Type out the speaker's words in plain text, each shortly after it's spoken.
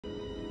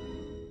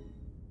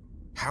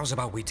How's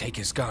about we take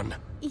his gun?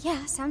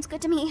 Yeah, sounds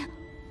good to me.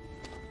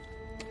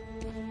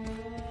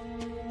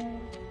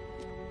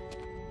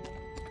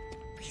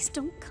 Please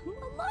don't come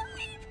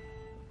alive.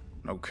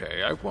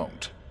 Okay, I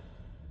won't.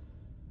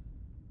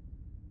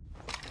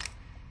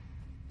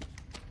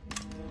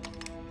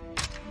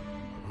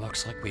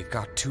 Looks like we've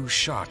got 2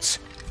 shots.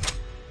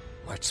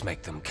 Let's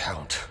make them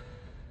count.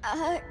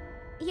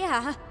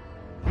 Yeah.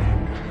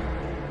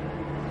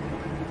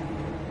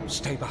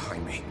 Stay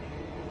behind me.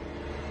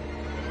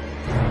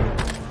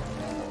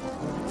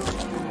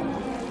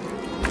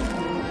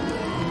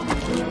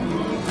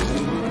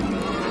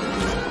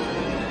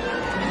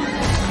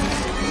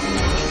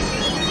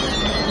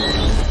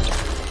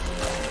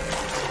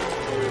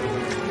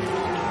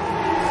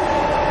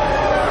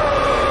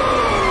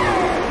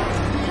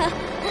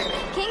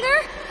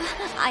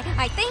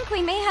 I think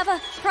we may have a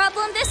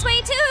problem this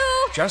way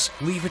too! Just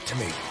leave it to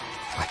me.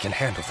 I can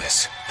handle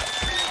this.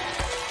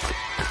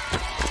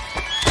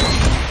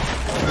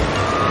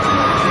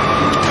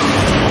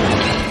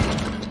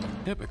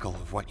 Typical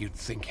of what you'd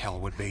think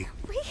hell would be.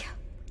 We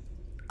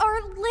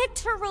are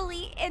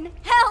literally in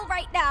hell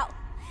right now!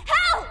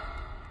 Hell!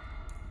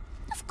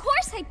 Of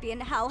course I'd be in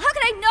hell. How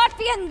could I not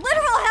be in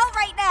literal hell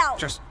right now?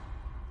 Just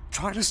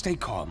try to stay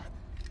calm.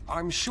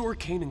 I'm sure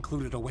Kane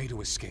included a way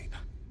to escape.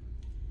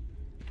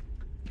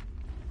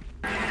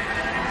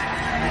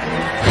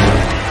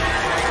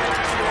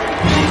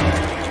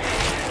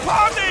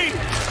 Pomni!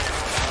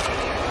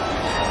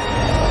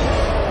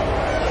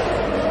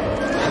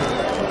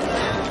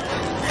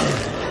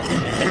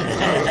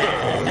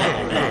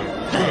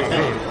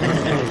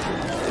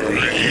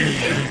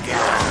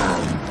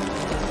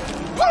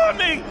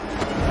 Pomni!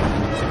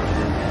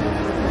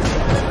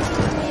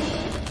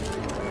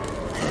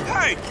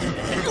 Hey!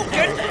 You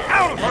get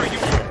out of her, you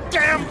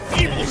damn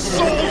evil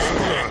souls!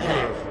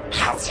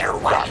 How's your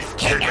wife,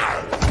 Kingo?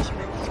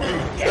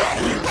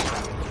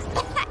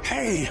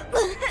 Hey!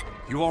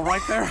 You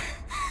alright there?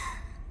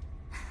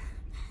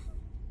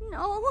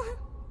 No.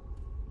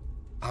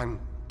 I'm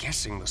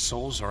guessing the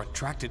souls are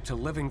attracted to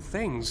living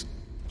things.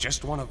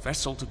 Just want a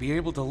vessel to be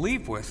able to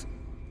leave with.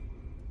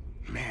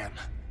 Man.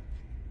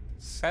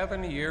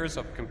 7 years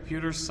of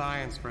computer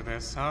science for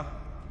this, huh?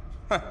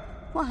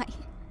 Why?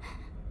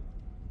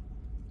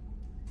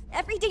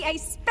 Every day I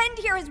spend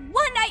here is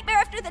one nightmare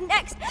after the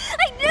next.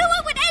 I knew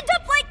it would end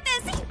up like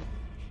this!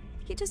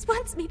 He just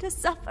wants me to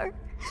suffer.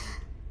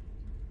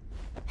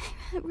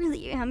 I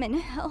really am in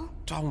hell.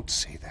 Don't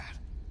say that.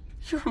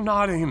 You're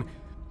not in...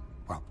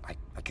 Well,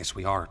 I guess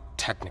we are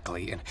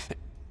technically in...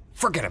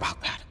 Forget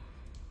about that.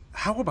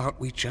 How about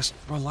we just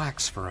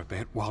relax for a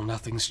bit while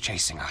nothing's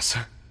chasing us?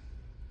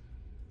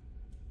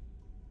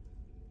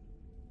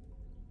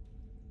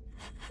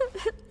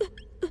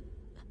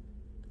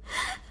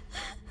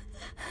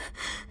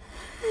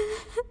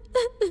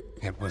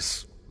 It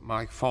was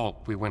my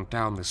fault we went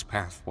down this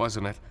path,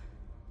 wasn't it?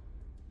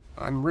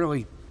 I'm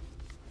really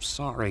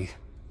sorry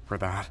for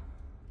that.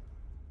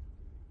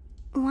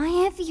 Why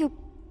have you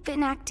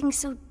been acting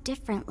so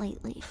different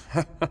lately?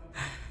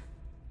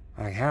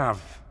 I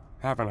have,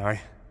 haven't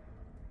I?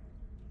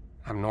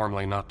 I'm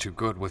normally not too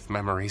good with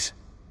memories,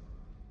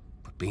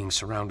 but being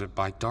surrounded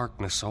by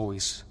darkness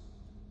always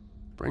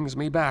brings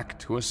me back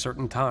to a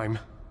certain time.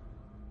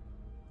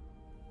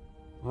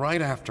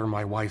 Right after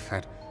my wife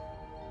had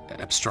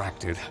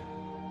abstracted.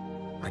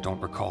 I don't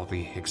recall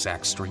the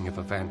exact string of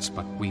events,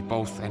 but we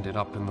both ended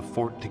up in the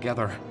fort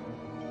together.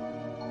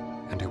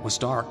 And it was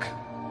dark.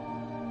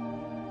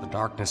 The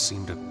darkness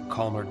seemed to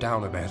calm her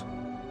down a bit.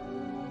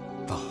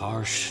 The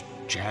harsh,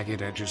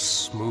 jagged edges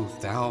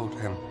smoothed out,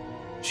 and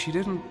she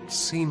didn't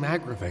seem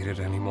aggravated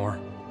anymore.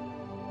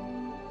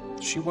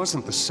 She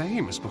wasn't the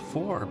same as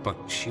before, but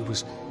she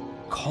was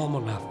calm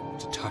enough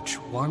to touch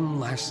one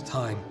last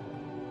time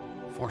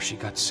before she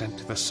got sent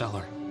to the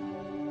cellar.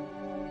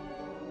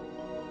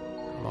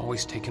 I'm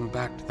always taken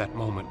back to that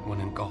moment when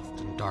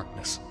engulfed in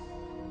darkness.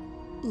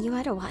 You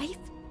had a wife?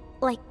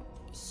 Like,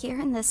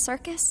 here in the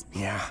circus?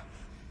 Yeah.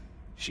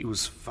 She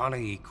was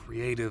funny,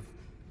 creative,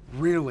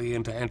 really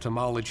into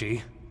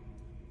entomology.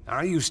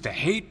 I used to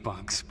hate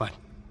bugs, but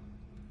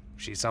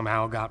she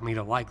somehow got me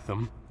to like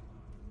them.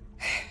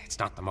 It's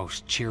not the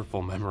most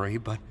cheerful memory,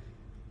 but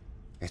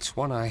it's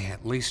one I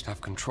at least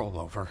have control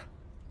over.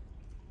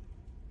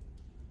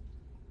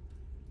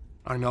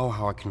 I know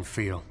how I can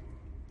feel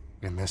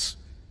in this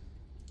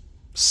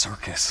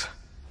circus.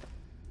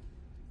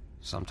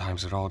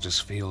 Sometimes it all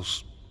just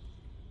feels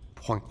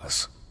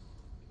pointless.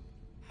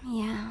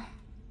 Yeah.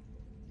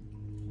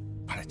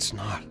 But it's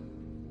not.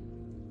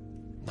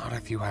 Not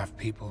if you have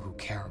people who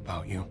care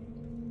about you.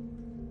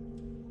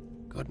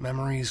 Good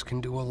memories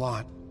can do a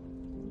lot.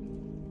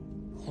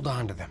 Hold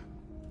on to them.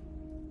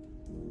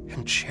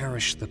 And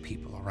cherish the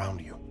people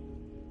around you.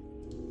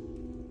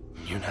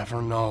 You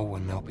never know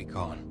when they'll be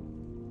gone.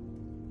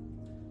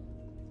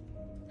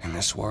 In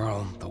this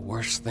world, the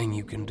worst thing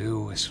you can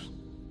do is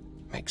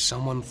make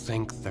someone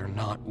think they're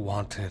not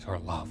wanted or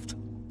loved.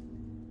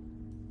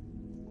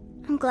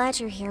 I'm glad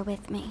you're here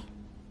with me.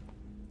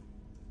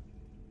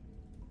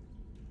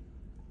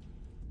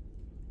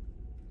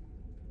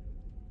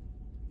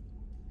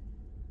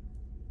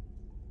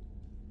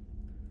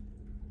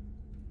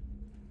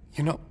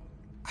 You know,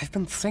 I've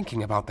been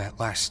thinking about that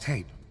last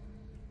tape.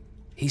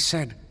 He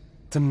said,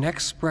 the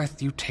next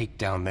breath you take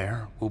down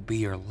there will be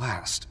your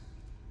last.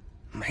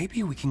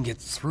 Maybe we can get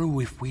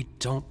through if we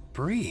don't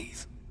breathe.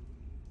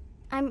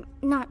 I'm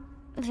not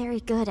very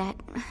good at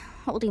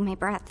holding my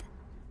breath.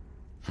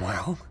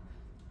 Well,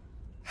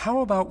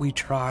 how about we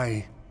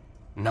try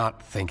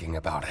not thinking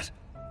about it?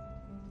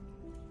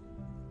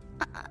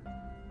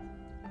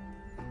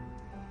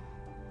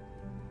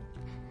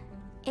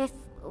 If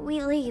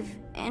we leave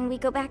and we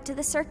go back to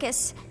the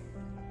circus,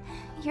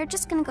 you're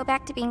just gonna go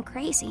back to being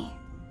crazy.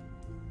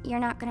 You're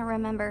not gonna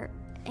remember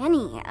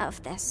any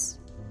of this,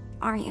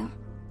 are you?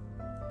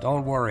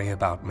 Don't worry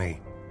about me.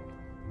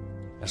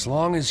 As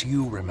long as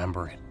you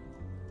remember it,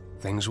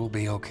 things will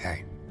be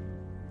okay.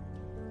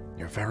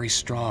 You're very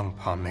strong,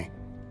 Pomni.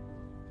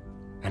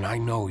 And I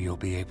know you'll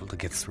be able to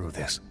get through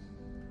this.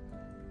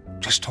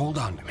 Just hold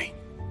on to me.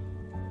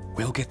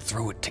 We'll get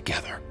through it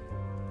together.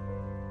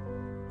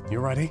 You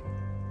ready?